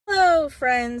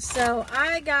friends. So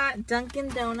I got Dunkin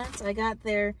Donuts. I got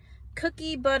their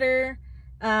cookie butter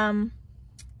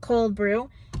cold brew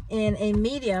in a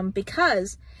medium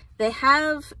because they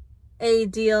have a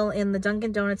deal in the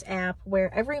Dunkin Donuts app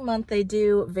where every month they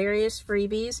do various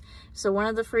freebies. So one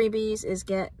of the freebies is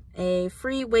get a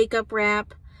free wake up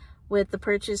wrap with the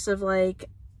purchase of like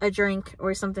a drink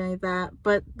or something like that.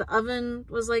 But the oven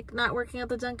was like not working at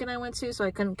the Dunkin I went to, so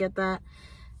I couldn't get that.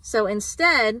 So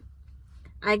instead,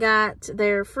 I got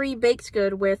their free baked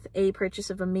good with a purchase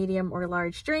of a medium or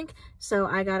large drink. So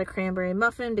I got a cranberry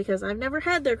muffin because I've never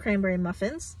had their cranberry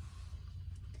muffins.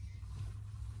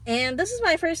 And this is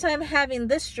my first time having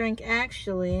this drink,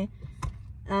 actually.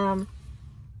 I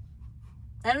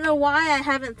don't know why I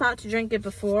haven't thought to drink it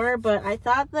before, but I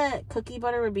thought that cookie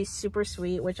butter would be super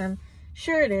sweet, which I'm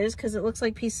sure it is because it looks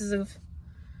like pieces of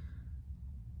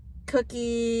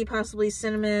cookie, possibly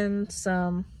cinnamon,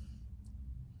 some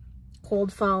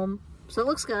cold foam. So it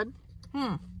looks good.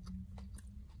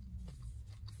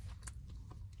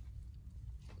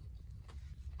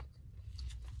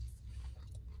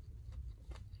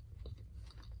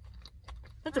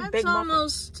 That's a big muffin.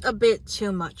 Almost a bit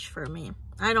too much for me.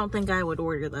 I don't think I would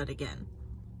order that again.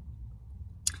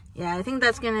 Yeah, I think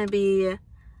that's gonna be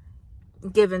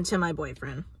given to my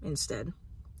boyfriend instead.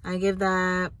 I give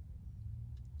that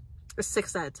a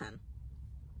 6 out of 10.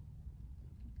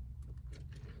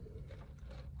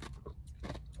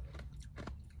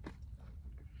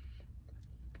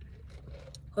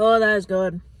 Oh, that is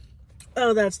good.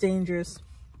 Oh, that's dangerous.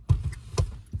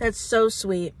 That's so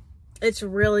sweet. It's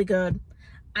really good.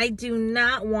 I do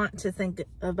not want to think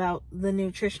about the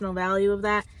nutritional value of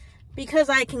that because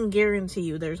I can guarantee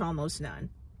you there's almost none.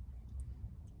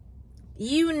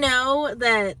 You know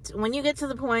that when you get to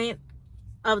the point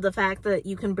of the fact that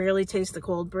you can barely taste the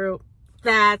cold brew,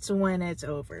 that's when it's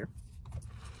over.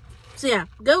 So yeah,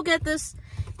 go get this.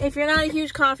 If you're not a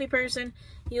huge coffee person,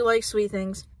 you like sweet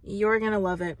things, you're gonna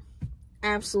love it.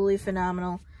 Absolutely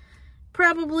phenomenal.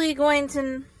 Probably going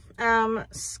to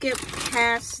skip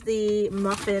past the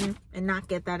muffin and not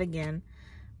get that again,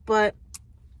 but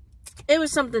it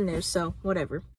was something new, so whatever.